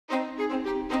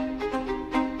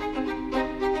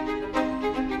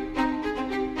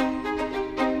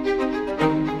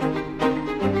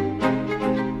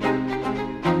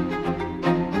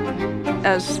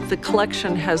as the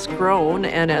collection has grown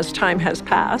and as time has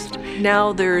passed,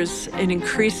 now there's an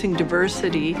increasing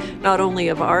diversity, not only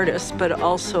of artists, but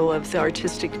also of the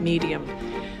artistic medium.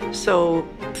 So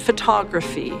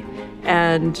photography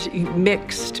and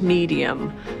mixed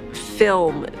medium,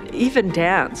 film, even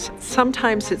dance.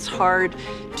 Sometimes it's hard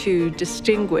to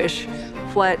distinguish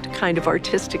what kind of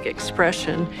artistic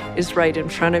expression is right in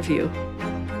front of you.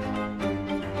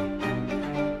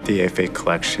 The AFA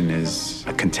Collection is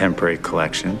a contemporary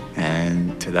collection,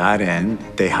 and to that end,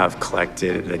 they have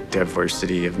collected a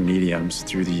diversity of mediums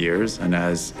through the years, and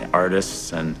as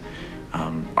artists and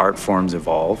art forms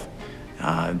evolve,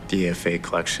 the AFA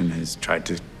Collection has tried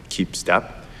to keep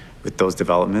step with those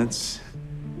developments.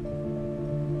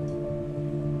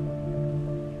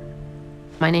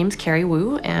 My name's Kari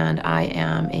Woo, and I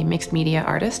am a mixed media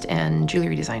artist and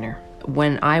jewelry designer.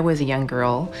 When I was a young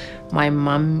girl, my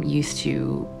mom used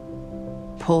to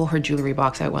pull her jewelry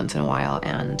box out once in a while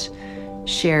and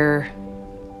share,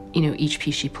 each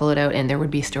piece. She'd pull it out and there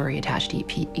would be a story attached to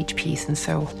each piece. And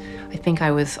so I think I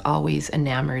was always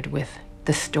enamored with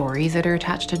the stories that are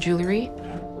attached to jewelry.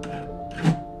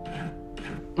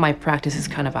 My practice is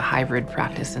kind of a hybrid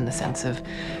practice in the sense of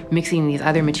mixing these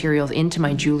other materials into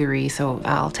my jewelry. So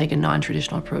I'll take a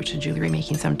non-traditional approach to jewelry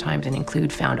making sometimes and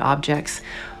include found objects.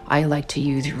 I like to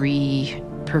use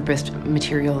repurposed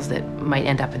materials that might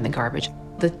end up in the garbage.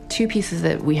 The two pieces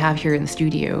that we have here in the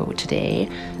studio today,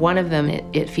 one of them,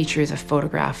 it features a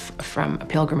photograph from a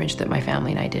pilgrimage that my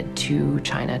family and I did to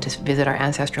China to visit our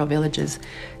ancestral villages.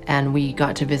 And we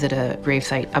got to visit a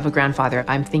gravesite of a grandfather.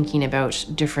 I'm thinking about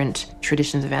different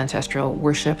traditions of ancestral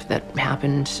worship that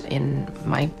happened in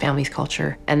my family's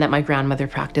culture and that my grandmother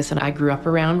practiced and I grew up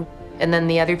around. And then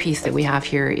the other piece that we have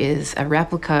here is a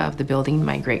replica of the building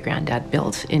my great-granddad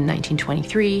built in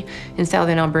 1923 in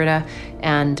southern Alberta,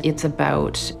 and it's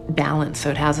about balance. So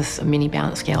it has a mini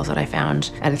balance scales that I found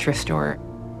at a thrift store.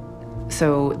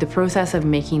 So the process of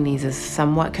making these is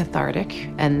somewhat cathartic,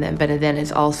 but then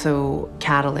it's also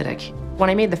catalytic. When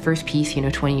I made the first piece,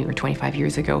 20 or 25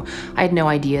 years ago, I had no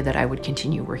idea that I would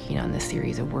continue working on this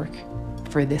series of work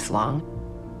for this long.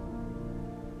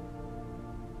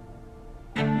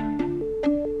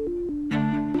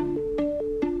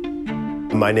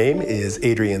 My name is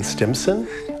Adrian Stimson.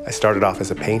 I started off as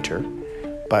a painter,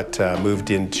 but moved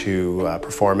into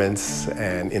performance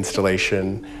and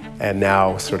installation, and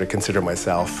now sort of consider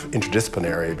myself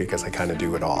interdisciplinary because I kind of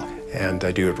do it all. And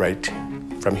I do it right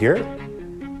from here.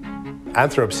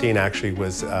 Anthropocene actually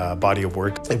was a body of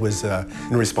work. It was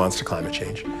in response to climate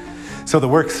change. So the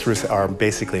works are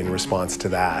basically in response to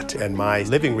that. And my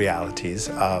living realities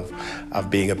of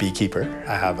being a beekeeper,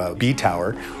 I have a bee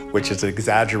tower, which is an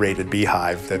exaggerated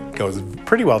beehive that goes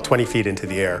pretty well 20 feet into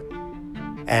the air.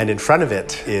 And in front of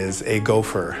it is a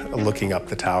gopher looking up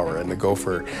the tower, and the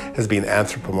gopher has been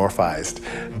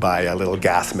anthropomorphized by a little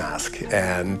gas mask.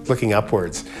 And looking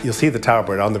upwards, you'll see the tower,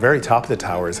 but on the very top of the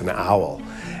tower is an owl.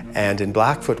 And in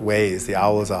Blackfoot ways, the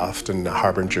owl is often a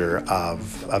harbinger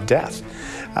of death.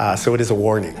 So it is a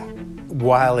warning.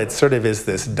 While it sort of is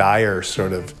this dire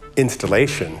sort of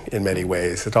installation in many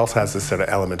ways, it also has this sort of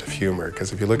element of humor,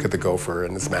 because if you look at the gopher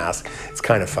and his mask, it's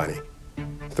kind of funny.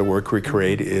 The work we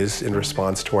create is in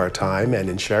response to our time, and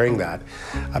in sharing that,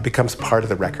 becomes part of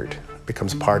the record,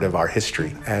 becomes part of our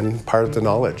history, and part of the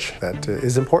knowledge that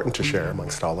is important to share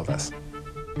amongst all of us.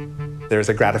 There's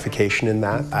a gratification in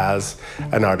that. As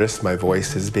an artist, my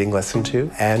voice is being listened to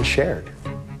and shared.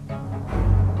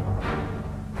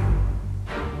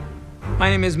 My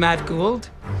name is Matt Gould,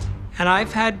 and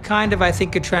I've had kind of, I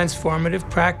think, a transformative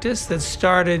practice that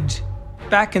started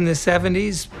back in the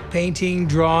 70s, painting,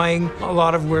 drawing, a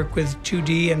lot of work with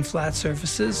 2D and flat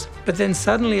surfaces. But then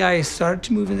suddenly I started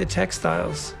to move into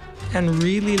textiles and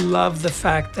really love the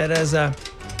fact that as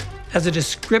a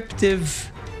descriptive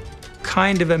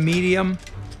kind of a medium,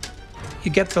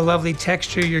 you get the lovely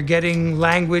texture, you're getting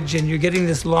language, and you're getting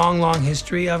this long, long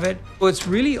history of it. So it's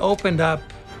really opened up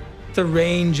the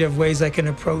range of ways I can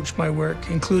approach my work,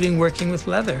 including working with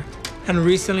leather. And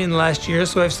recently in the last year or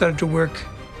so, I've started to work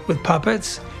with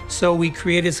puppets. So we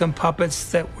created some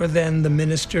puppets that were then the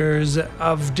ministers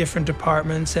of different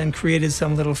departments and created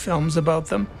some little films about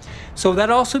them. So that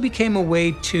also became a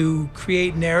way to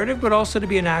create narrative, but also to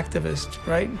be an activist,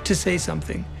 right? To say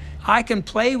something. I can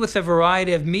play with a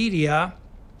variety of media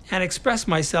and express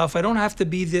myself. I don't have to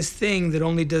be this thing that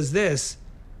only does this.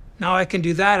 Now I can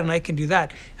do that and I can do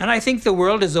that. And I think the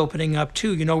world is opening up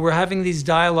too. We're having these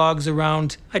dialogues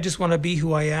around, I just want to be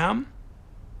who I am.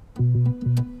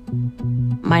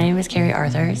 My name is Karrie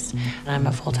Arthurs, and I'm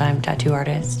a full-time tattoo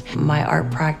artist. My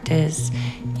art practice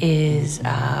is,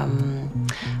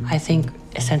 I think,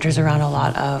 It centers around a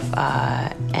lot of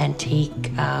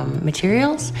antique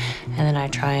materials, and then I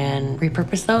try and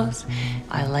repurpose those.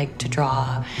 I like to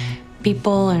draw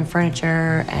people and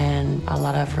furniture and a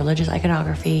lot of religious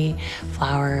iconography,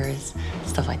 flowers,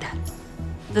 stuff like that.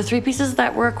 The 3 pieces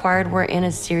that were acquired were in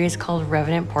a series called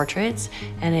Revenant Portraits,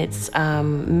 and it's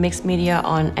mixed media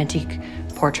on antique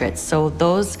portraits. So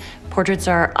those portraits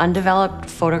are undeveloped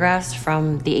photographs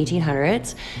from the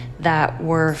 1800s that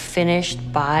were finished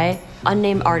by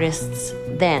unnamed artists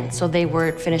then. So they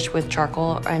were finished with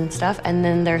charcoal and stuff, and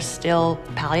then they're still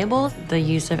malleable. The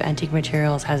use of antique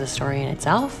materials has a story in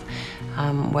itself,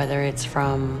 whether it's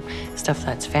from stuff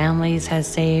that families have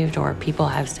saved or people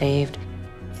have saved.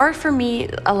 Art for me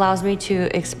allows me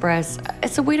to express,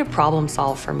 it's a way to problem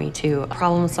solve for me too.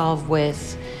 Problem solve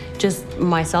with just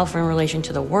myself in relation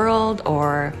to the world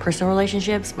or personal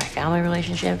relationships, my family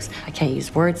relationships. I can't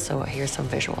use words, so here's some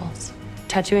visuals.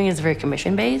 Tattooing is very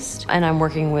commission-based, and I'm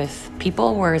working with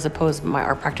people, whereas opposed to my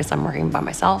art practice, I'm working by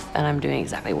myself, and I'm doing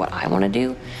exactly what I want to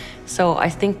do. So I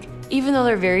think even though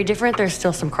they're very different, there's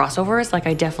still some crossovers. Like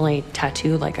I definitely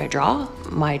tattoo like I draw.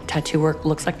 My tattoo work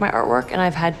looks like my artwork, and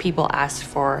I've had people ask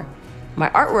for my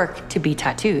artwork to be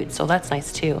tattooed, so that's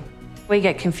nice too. We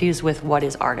get confused with what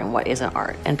is art and what isn't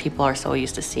art, and people are so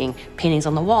used to seeing paintings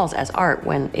on the walls as art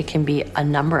when it can be a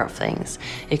number of things.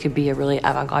 It could be a really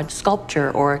avant-garde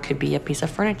sculpture, or it could be a piece of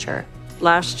furniture.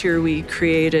 Last year we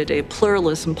created a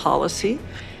pluralism policy,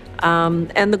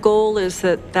 and the goal is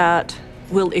that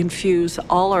will infuse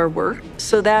all our work.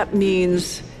 So that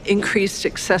means increased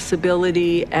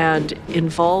accessibility and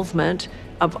involvement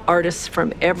of artists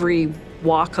from every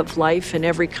walk of life and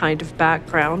every kind of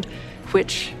background,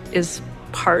 which is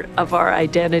part of our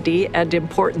identity and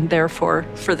important, therefore,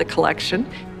 for the collection.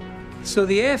 So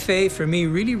the AFA, for me,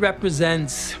 really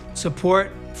represents support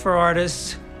for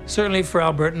artists, certainly for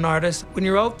Albertan artists. When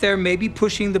you're out there maybe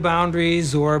pushing the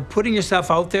boundaries or putting yourself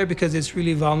out there because it's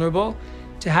really vulnerable,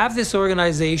 to have this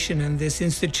organization and this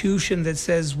institution that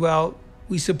says, well,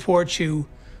 we support you,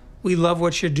 we love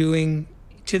what you're doing,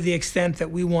 to the extent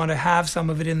that we want to have some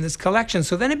of it in this collection.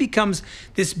 So then it becomes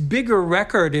this bigger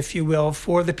record, if you will,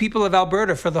 for the people of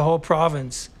Alberta, for the whole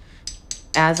province.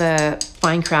 As a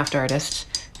fine craft artist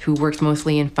who works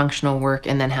mostly in functional work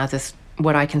and then has this,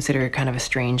 what I consider kind of a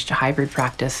strange hybrid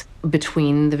practice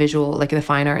between the visual, like the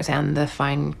fine arts and the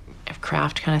fine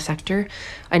craft kind of sector,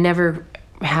 I never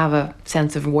have a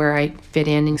sense of where I fit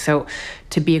in. And so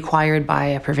to be acquired by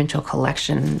a provincial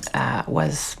collection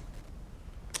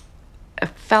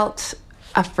felt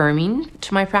affirming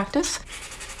to my practice.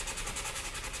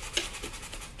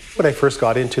 When I first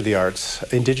got into the arts,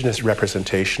 Indigenous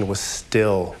representation was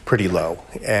still pretty low,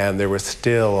 and there was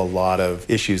still a lot of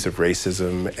issues of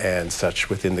racism and such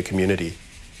within the community.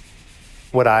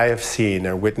 What I have seen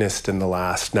or witnessed in the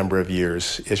last number of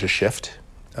years is a shift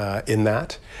in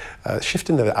that, a shift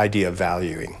in the idea of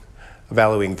valuing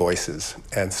voices.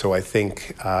 And so I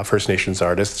think First Nations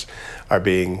artists are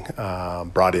being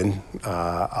brought in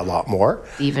a lot more.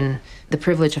 Even the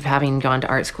privilege of having gone to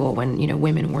art school when,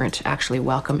 women weren't actually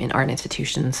welcome in art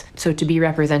institutions. So to be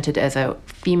represented as a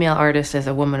female artist, as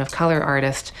a woman of color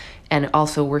artist, and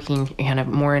also working kind of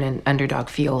more in an underdog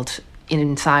field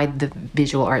inside the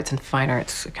visual arts and fine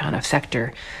arts kind of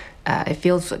sector, it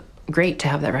feels great to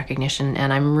have that recognition,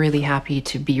 and I'm really happy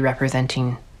to be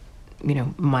representing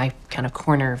my kind of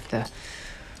corner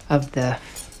of the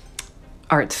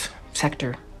arts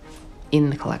sector in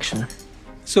the collection.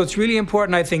 So it's really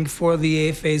important, I think, for the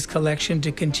AFA's collection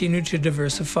to continue to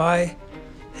diversify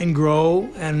and grow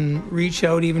and reach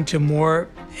out even to more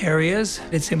areas.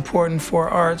 It's important for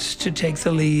arts to take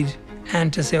the lead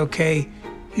and to say, okay,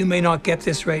 you may not get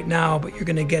this right now, but you're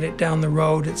going to get it down the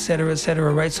road, et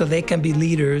cetera, right? So they can be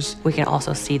leaders. We can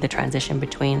also see the transition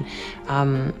between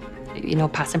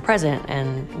past and present,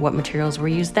 and what materials were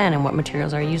used then and what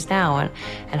materials are used now,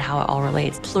 and how it all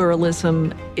relates.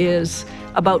 Pluralism is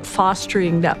about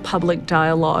fostering that public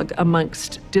dialogue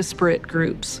amongst disparate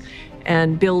groups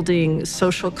and building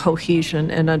social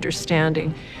cohesion and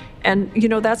understanding. And,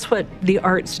 that's what the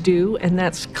arts do, and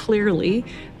that's clearly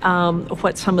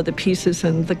what some of the pieces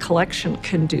in the collection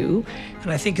can do.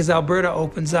 And I think as Alberta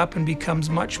opens up and becomes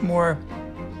much more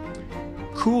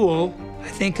cool, I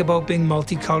think about being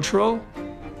multicultural,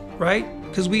 right?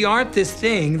 Because we aren't this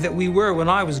thing that we were when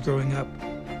I was growing up.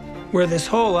 We're this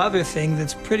whole other thing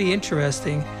that's pretty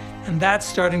interesting, and that's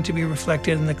starting to be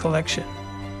reflected in the collection.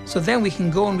 So then we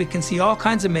can go and we can see all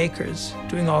kinds of makers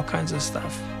doing all kinds of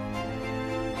stuff.